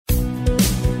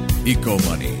Eco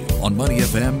Money on Money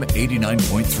FM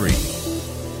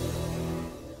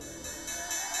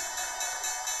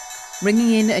 89.3.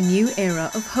 Bringing in a new era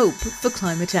of hope for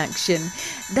climate action.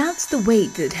 That's the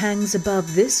weight that hangs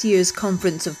above this year's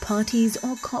Conference of Parties,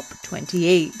 or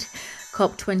COP28.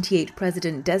 COP28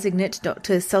 President-designate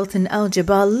Dr. Sultan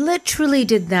Al-Jaber literally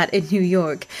did that in New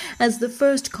York as the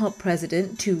first COP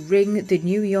president to ring the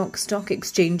New York Stock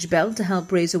Exchange bell to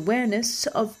help raise awareness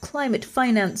of climate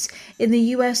finance in the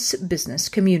U.S. business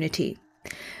community.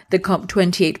 The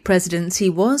COP28 presidency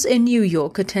was in New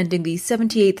York attending the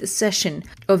 78th session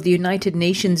of the United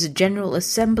Nations General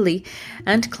Assembly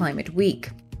and Climate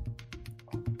Week.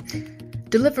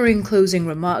 Delivering closing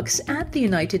remarks at the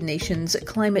United Nations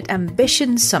Climate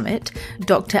Ambition Summit,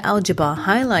 Dr. Al-Jaber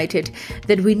highlighted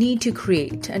that we need to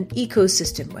create an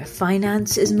ecosystem where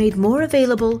finance is made more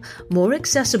available, more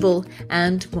accessible,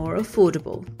 and more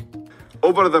affordable.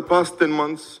 Over the past 10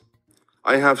 months,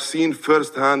 I have seen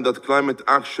firsthand that climate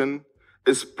action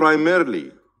is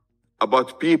primarily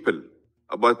about people,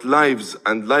 about lives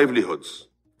and livelihoods.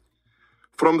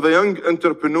 From the young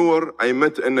entrepreneur I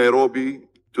met in Nairobi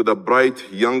to the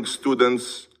bright young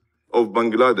students of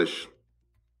Bangladesh,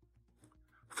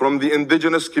 from the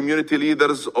indigenous community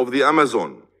leaders of the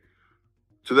Amazon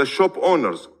to the shop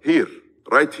owners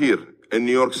right here in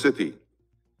New York City,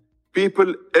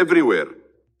 people everywhere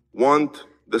want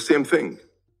the same thing.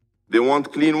 They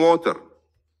want clean water,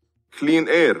 clean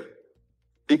air,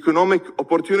 economic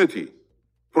opportunity,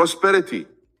 prosperity,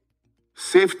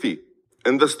 safety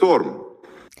in the storm.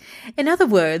 In other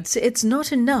words, it's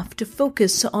not enough to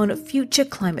focus on future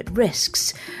climate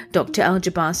risks. Dr.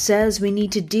 Al-Jaber says we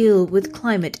need to deal with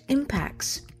climate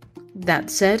impacts.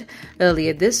 That said,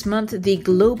 earlier this month, the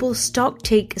Global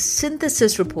Stocktake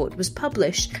Synthesis Report was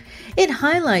published. It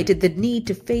highlighted the need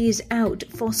to phase out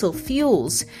fossil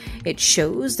fuels. It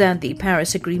shows that the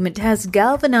Paris Agreement has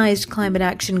galvanized climate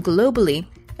action globally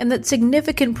and that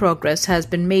significant progress has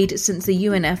been made since the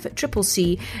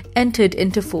UNFCCC entered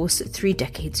into force 3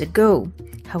 decades ago.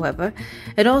 However,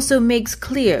 it also makes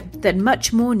clear that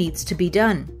much more needs to be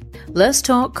done. Less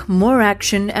talk, more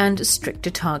action, and stricter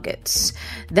targets.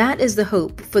 That is the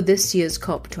hope for this year's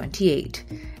COP28.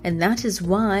 And that is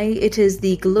why it is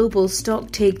the global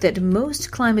stocktake that most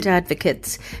climate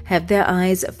advocates have their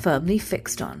eyes firmly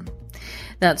fixed on.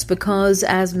 That's because,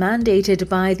 as mandated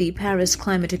by the Paris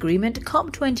Climate Agreement,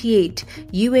 COP28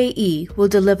 UAE will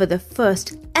deliver the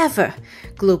first ever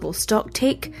global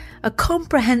stocktake, a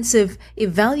comprehensive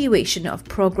evaluation of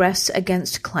progress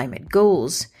against climate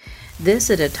goals. This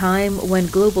at a time when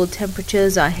global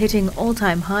temperatures are hitting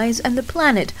all-time highs and the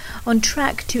planet on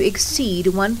track to exceed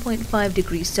 1.5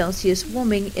 degrees Celsius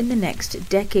warming in the next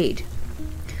decade.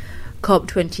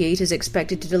 COP28 is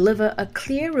expected to deliver a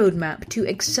clear roadmap to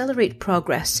accelerate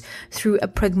progress through a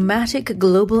pragmatic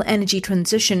global energy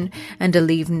transition and a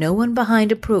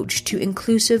leave-no-one-behind approach to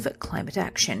inclusive climate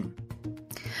action.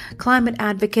 Climate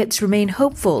advocates remain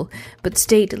hopeful, but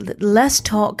state that less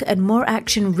talk and more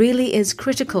action really is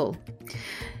critical.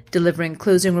 Delivering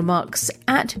closing remarks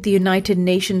at the United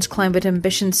Nations Climate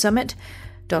Ambition Summit,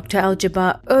 Dr.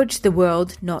 Al-Jaber urged the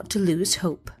world not to lose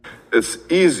hope. It's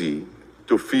easy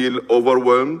to feel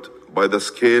overwhelmed by the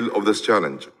scale of this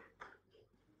challenge.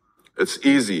 It's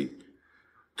easy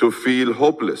to feel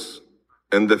hopeless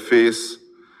in the face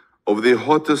of the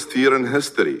hottest year in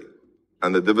history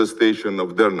and the devastation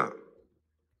of Derna.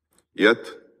 Yet,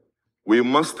 we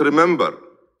must remember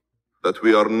that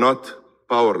we are not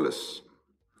powerless.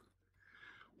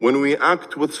 When we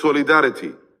act with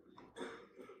solidarity,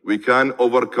 we can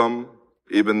overcome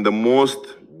even the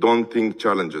most daunting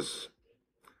challenges.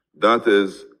 That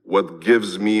is what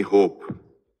gives me hope.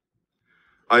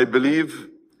 I believe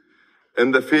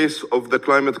in the face of the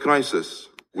climate crisis,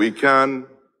 we can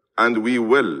and we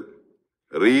will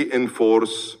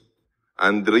reinforce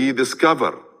and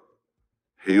rediscover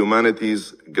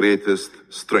humanity's greatest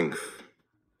strength,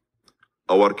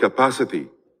 our capacity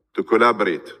to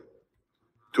collaborate,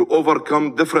 to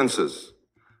overcome differences,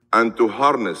 and to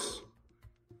harness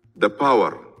the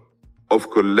power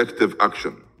of collective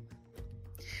action.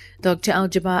 Dr.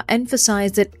 Al-Jaber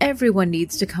emphasized that everyone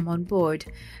needs to come on board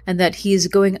and that he is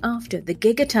going after the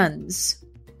gigatons.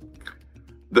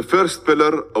 The first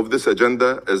pillar of this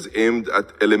agenda is aimed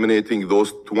at eliminating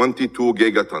those 22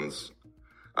 gigatons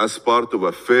as part of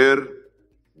a fair,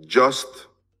 just,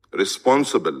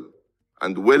 responsible,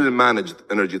 and well-managed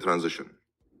energy transition.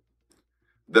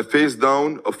 The phase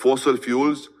down of fossil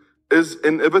fuels is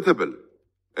inevitable.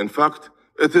 In fact,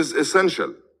 it is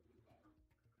essential.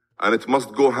 And it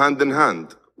must go hand in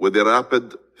hand with a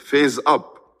rapid phase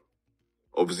up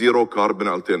of zero carbon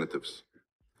alternatives.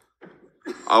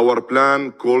 Our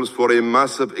plan calls for a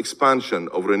massive expansion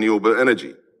of renewable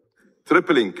energy,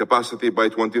 tripling capacity by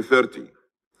 2030.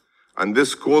 And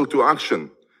this call to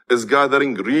action is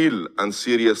gathering real and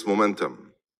serious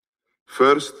momentum.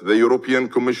 First, the European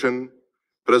Commission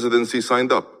presidency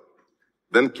signed up,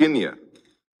 then Kenya,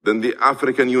 then the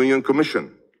African Union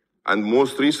Commission, and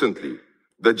most recently,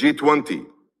 the G20.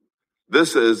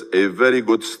 This is a very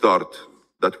good start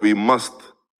that we must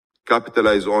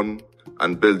capitalize on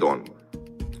and build on.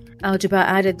 Al-Jaber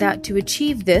added that to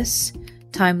achieve this,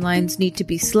 timelines need to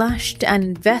be slashed and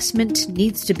investment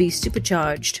needs to be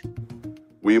supercharged.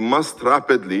 We must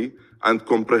rapidly and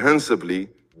comprehensively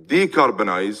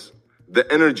decarbonize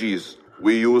the energies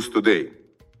we use today.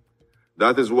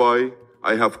 That is why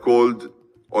I have called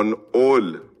on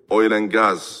all oil and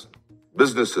gas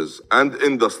businesses and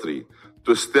industry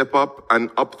to step up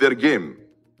and up their game,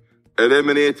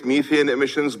 eliminate methane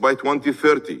emissions by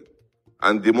 2030,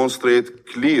 and demonstrate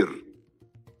clear,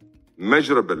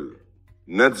 measurable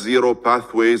net zero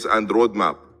pathways and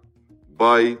roadmap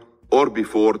by or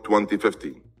before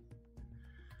 2050.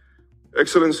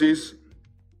 Excellencies,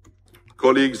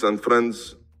 colleagues and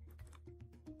friends,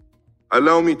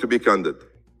 allow me to be candid.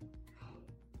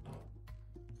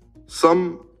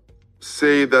 Some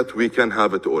say that we can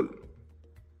have it all.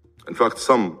 In fact,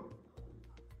 some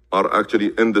are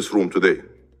actually in this room today.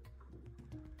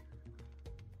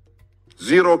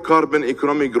 Zero carbon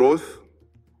economic growth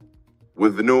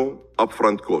with no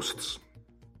upfront costs.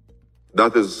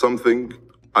 That is something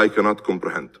I cannot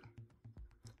comprehend.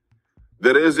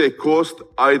 There is a cost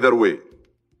either way.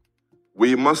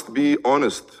 We must be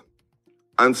honest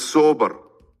and sober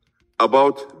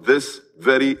about this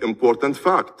very important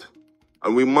fact.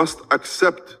 And we must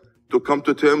accept to come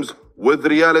to terms with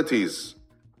realities.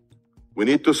 We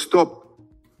need to stop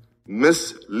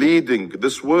misleading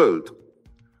this world.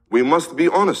 We must be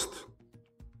honest.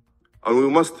 And we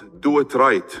must do it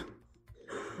right.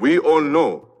 We all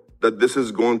know that this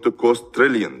is going to cost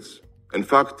trillions. In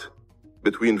fact,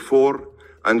 between $4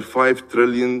 and $5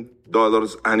 trillion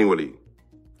annually.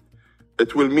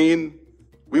 It will mean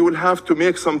we will have to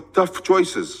make some tough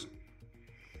choices.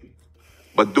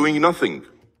 But doing nothing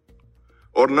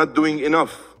or not doing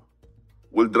enough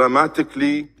will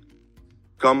dramatically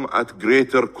come at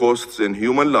greater costs in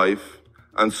human life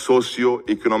and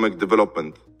socio-economic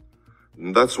development.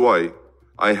 And that's why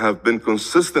I have been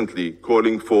consistently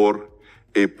calling for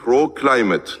a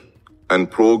pro-climate and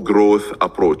pro-growth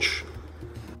approach.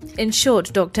 In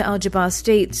short, Dr. Al-Jaber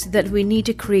states that we need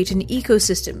to create an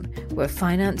ecosystem where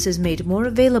finance is made more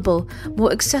available,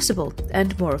 more accessible,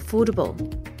 and more affordable.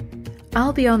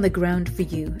 I'll be on the ground for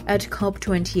you at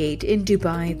COP28 in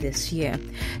Dubai this year.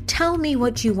 Tell me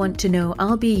what you want to know.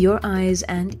 I'll be your eyes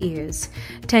and ears.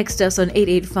 Text us on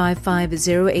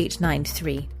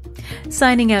 88550893.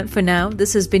 Signing out for now,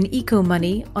 this has been Eco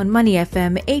Money on Money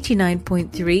FM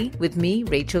 89.3 with me,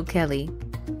 Rachel Kelly.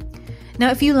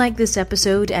 Now, if you like this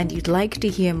episode and you'd like to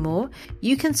hear more,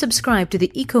 you can subscribe to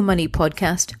the Eco Money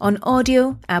podcast on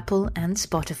Audio, Apple, and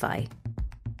Spotify.